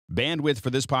Bandwidth for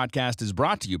this podcast is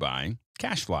brought to you by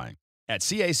CacheFly at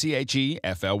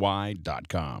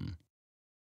CACHEFLY.com.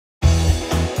 Hey,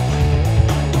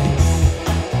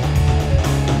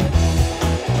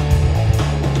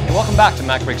 welcome back to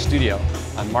MacBreak Studio.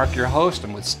 I'm Mark, your host.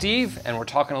 I'm with Steve, and we're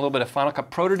talking a little bit of Final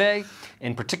Cut Pro today.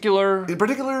 In particular,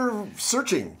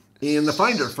 searching in the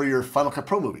Finder for your Final Cut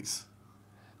Pro movies.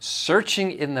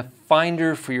 Searching in the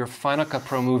Finder for your Final Cut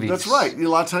Pro movies. That's right. A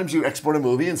lot of times you export a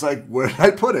movie, and it's like, where did I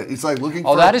put it? It's like looking for...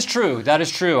 Oh, that is true. That is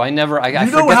true. I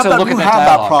forget to look at that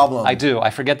dialog. Problem. I do.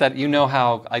 I forget that. You know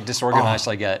how disorganized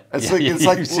I get. It's like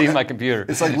you see my computer.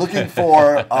 It's like looking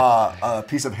for a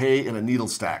piece of hay in a needle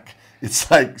stack.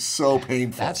 It's like so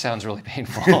painful. That sounds really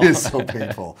painful. It is so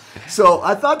painful. So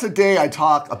I thought today I'd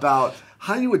talk about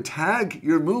how you would tag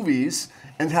your movies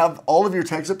and have all of your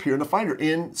tags appear in the Finder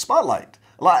in Spotlight.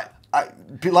 A lot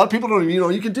of people don't even know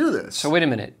you can do this. So wait a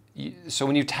minute. So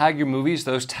when you tag your movies,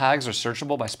 those tags are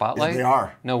searchable by Spotlight? Yes, they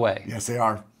are. No way. Yes, they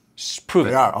are. Prove it.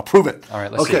 They are. I'll prove it. All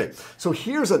right, let's see. Okay, so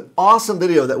here's an awesome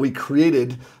video that we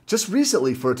created just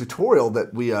recently for a tutorial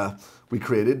that we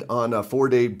created on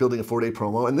building a 4-day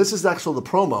promo. And this is actually the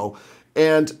promo.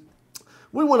 And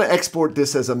we want to export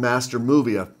this as a master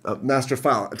movie, a master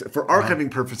file. For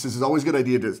archiving purposes, it's always a good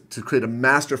idea to create a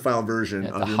master file version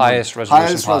of the highest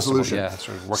resolution possible. Yeah,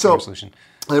 sort of working resolution.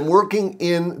 I'm working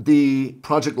in the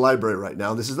project library right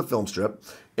now. This is the film strip.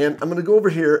 And I'm going to go over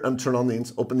here and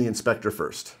open the inspector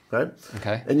first.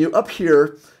 Okay. And up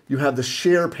here, you have the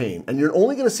share pane. And you're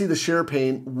only going to see the share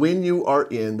pane when you are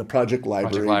in the project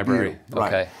library. View. Okay.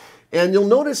 Right. And you'll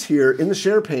notice here in the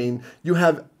share pane, you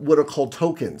have what are called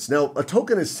tokens. Now, a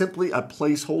token is simply a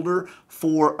placeholder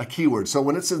for a keyword. So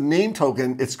when it says name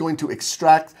token, it's going to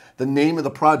extract the name of the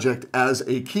project as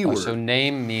a keyword. Oh, so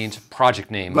name means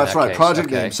project name. That's right,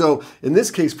 project name. So in this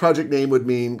case, project name would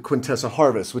mean Quintessa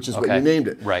Harvest, which is what you named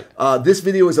it. Right. This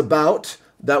video is about...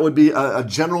 That would be a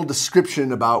general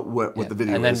description about what the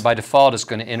video is. And then by default, it's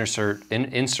going to insert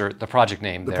the project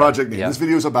name there. The project name. Yeah. This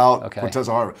video is about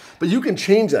Quintessa Harvest. But you can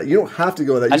change that. You don't have to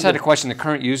go with that. I just had a question. The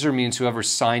current user means whoever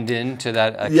signed in to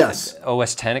that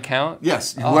OS 10 account?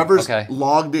 Yes. Whoever's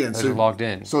logged in. So logged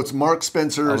in. So it's Mark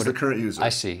Spencer as the current user. I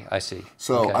see.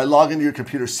 So I log into your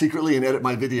computer secretly and edit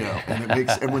my video. And it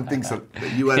makes everyone thinks that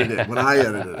you edited it when I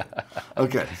edited it.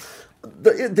 Okay.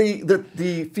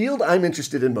 The field I'm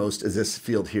interested in most is this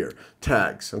field here,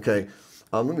 tags, okay?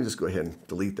 Let me just go ahead and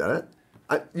delete that.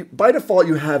 By default,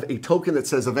 you have a token that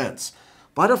says events.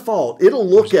 By default, it'll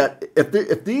look at,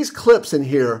 if these clips in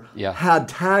here had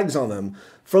tags on them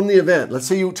from the event, let's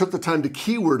say you took the time to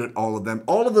keyword at all of them,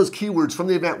 all of those keywords from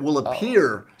the event will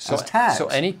appear as tags. So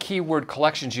any keyword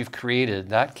collections you've created,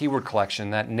 that keyword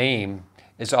collection, that name,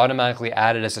 is automatically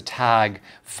added as a tag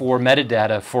for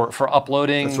metadata for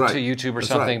uploading to YouTube or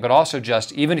something, but also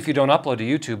just, even if you don't upload to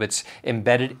YouTube, it's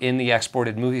embedded in the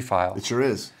exported movie file. It sure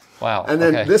is. Wow. And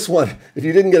then this one, if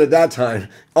you didn't get it that time,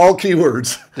 all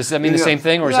keywords. Does that mean the same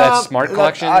thing, or is that smart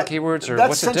collection keywords, or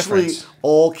what's the difference? That's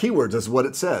all keywords is what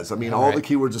it says. I mean, all the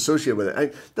keywords associated with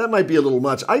it. That might be a little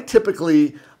much. I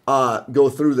typically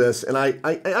go through this, and I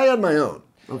add my own.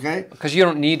 Okay? Because you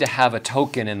don't need to have a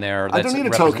token in there. I don't need a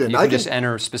token. You can just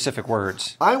enter specific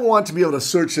words. I want to be able to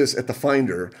search this at the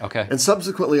Finder and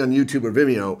subsequently on YouTube or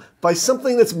Vimeo by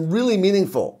something that's really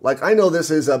meaningful. Like I know this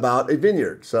is about a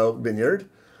vineyard. So vineyard.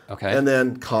 Okay. And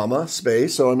then comma,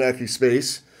 space. So I'm actually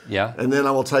space. Yeah. And then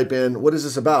I will type in, what is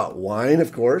this about? Wine,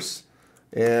 of course.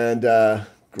 And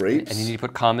grapes. And you need to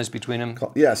put commas between them?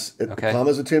 Yes,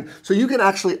 commas between them. So you can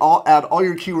actually add all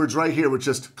your keywords right here with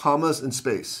just commas and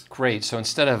space. Great. So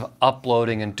instead of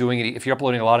uploading and doing it, if you're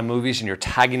uploading a lot of movies and you're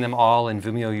tagging them all in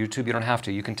Vimeo, YouTube, you don't have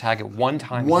to. You can tag it one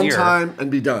time here. One time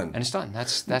and be done. And it's done.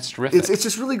 That's terrific. It's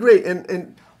just really great.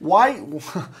 And why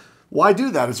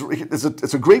do that?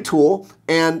 It's a great tool.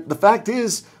 And the fact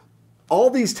is, all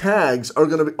these tags are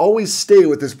going to always stay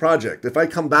with this project. If I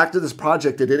come back to this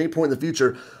project at any point in the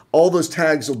future, all those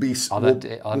tags will be all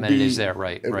that is there,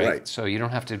 right. So you don't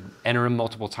have to enter them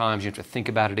multiple times. You have to think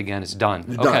about it again. It's done.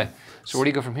 Done. So where do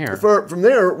you go from here? From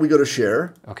there, we go to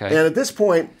share. Okay. And at this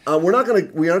point, we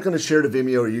aren't going to share to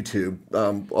Vimeo or YouTube,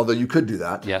 although you could do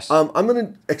that. Yes. I'm going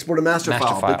to export a master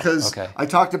file because I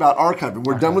talked about archiving.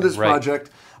 We're done with this project.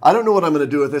 I don't know what I'm going to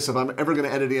do with this if I'm ever going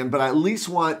to edit in, but I at least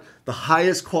want the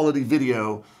highest quality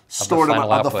video stored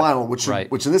on the final, which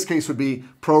in this case would be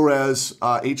ProRes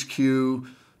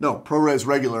ProRes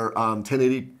regular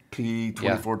 1080p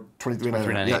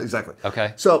 2390. Yeah, exactly.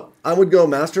 Okay. So I would go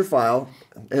master file,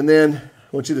 and then I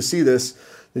want you to see this.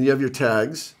 Then you have your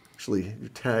tags. Actually, your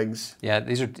tags. Yeah,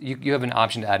 these are you have an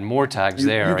option to add more tags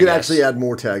there. You can actually add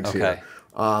more tags here.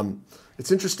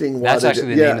 It's interesting. That's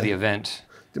actually the name of the event.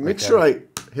 To make sure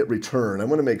hit return, I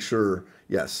want to make sure,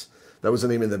 yes, that was the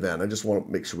name of the event. I just want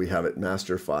to make sure we have it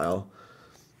master file.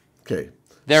 Okay.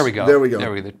 There we go. There we go.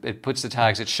 There we go. It puts the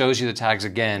tags. It shows you the tags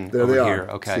again there over they here.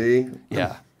 are. Okay. See?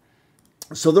 Yeah.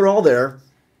 So they're all there.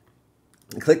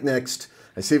 Click next.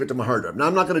 I save it to my hard drive. Now,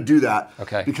 I'm not going to do that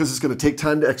because it's going to take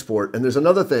time to export. And there's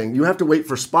another thing. You have to wait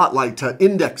for Spotlight to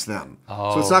index them.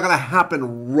 Oh. So it's not going to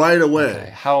happen right away.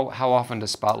 Okay. How often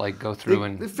does Spotlight go through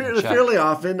and check? Fairly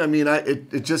often. I mean,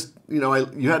 it just, you know,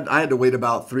 I had to wait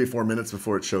about 3 or 4 minutes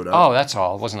before it showed up. Oh, that's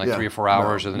all. It wasn't like 3 or 4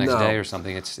 hours or the next day or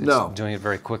something. It's doing it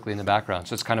very quickly in the background.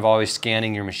 So it's kind of always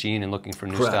scanning your machine and looking for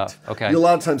new stuff. Okay. You'll a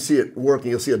lot of times see it working.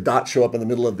 You'll see a dot show up in the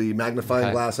middle of the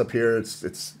magnifying glass up here.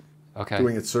 It's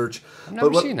doing its search. I've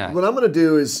never seen that. What I'm going to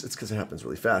do is, it's because it happens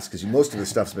really fast, because most of this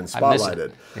stuff's been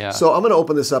spotlighted. Yeah. So I'm going to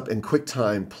open this up in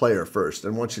QuickTime Player first,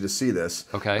 and want you to see this.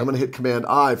 Okay. I'm going to hit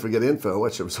Command-I for Get Info,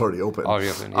 which it was already open. Already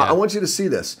open, yeah. I want you to see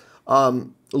this.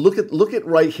 Look at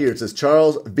right here. It says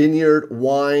Charles, Vineyard,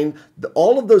 Wine.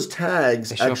 All of those tags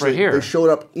they show right here. They showed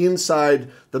up inside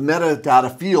the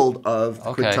metadata field of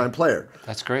QuickTime Player.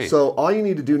 That's great. So all you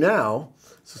need to do now,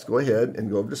 so let's go ahead and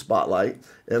go over to Spotlight,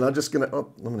 and I'm just gonna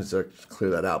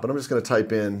clear that out. But I'm just gonna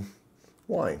type in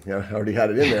wine. Yeah, I already had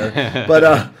it in there.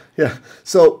 But yeah.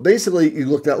 So basically, you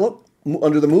looked at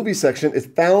under the movie section,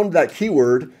 it found that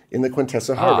keyword in the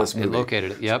Quintessa Harvest movie. It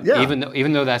located it. Yep. Yeah.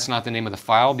 Even though that's not the name of the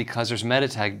file, because there's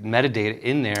metadata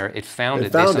in there, it found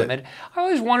it. I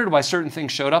always wondered why certain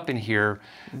things showed up in here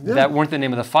that weren't the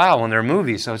name of the file when they're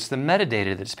movies. So it's the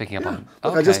metadata that's picking up on.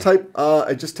 Look, I just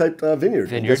typed Vineyard.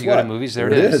 Vineyard. You go to movies. There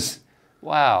it is.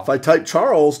 Wow. If I type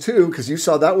Charles too, because you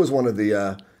saw that was one of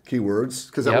the keywords,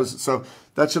 because that was so.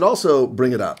 That should also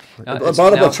bring it up. I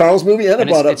brought up a Charles movie and I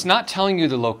brought up... It's not telling you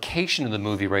the location of the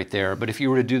movie right there, but if you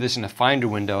were to do this in a Finder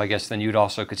window, I guess then you'd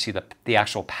also could see the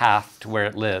actual path to where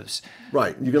it lives.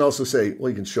 Right. You can also say, well,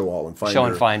 you can show all in Finder. Show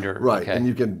in Finder. Right. Okay. And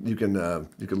you can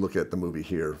look at the movie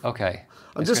here. Okay.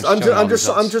 I'm just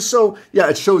so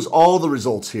it shows all the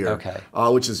results here. Okay.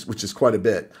 Which is quite a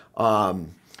bit.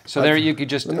 So there you could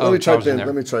just let me type in.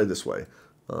 Let me try it this way.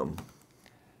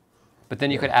 But then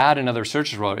you could add another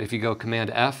search result. If you go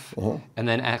Command F and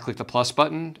then click the plus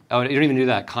button. Oh, you don't even do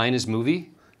that. Kind is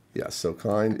movie. Yeah, so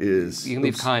kind is... You can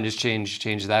leave kind, just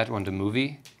change that one to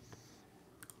movie.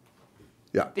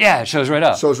 Yeah. Yeah, it shows right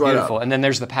up. Shows right Beautiful. up. And then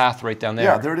there's the path right down there.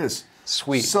 Yeah, there it is.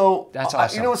 Sweet. So that's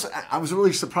awesome. You know, I was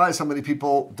really surprised how many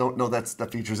people don't know that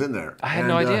feature's in there. I had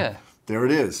no idea. There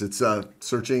it is. It's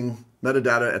searching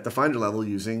metadata at the Finder level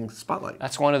using Spotlight.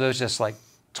 That's one of those just like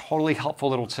totally helpful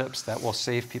little tips that will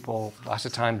save people lots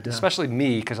of time, especially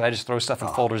me, because I just throw stuff in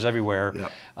folders everywhere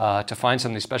to find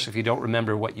something, especially if you don't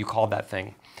remember what you called that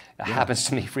thing. It happens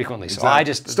to me frequently. Exactly. So I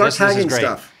just start tagging this is great.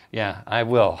 Stuff. Yeah, I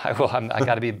will. I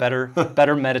got to be a better meta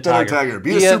tagger. Better tagger.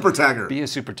 Be a super tagger. Be a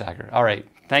super tagger. All right.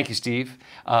 Thank you, Steve.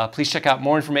 Please check out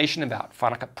more information about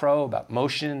Final Cut Pro, about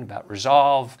Motion, about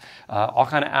Resolve, all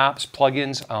kind of apps,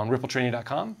 plugins on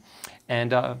rippletraining.com.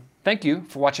 And thank you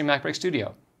for watching MacBreak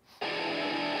Studio.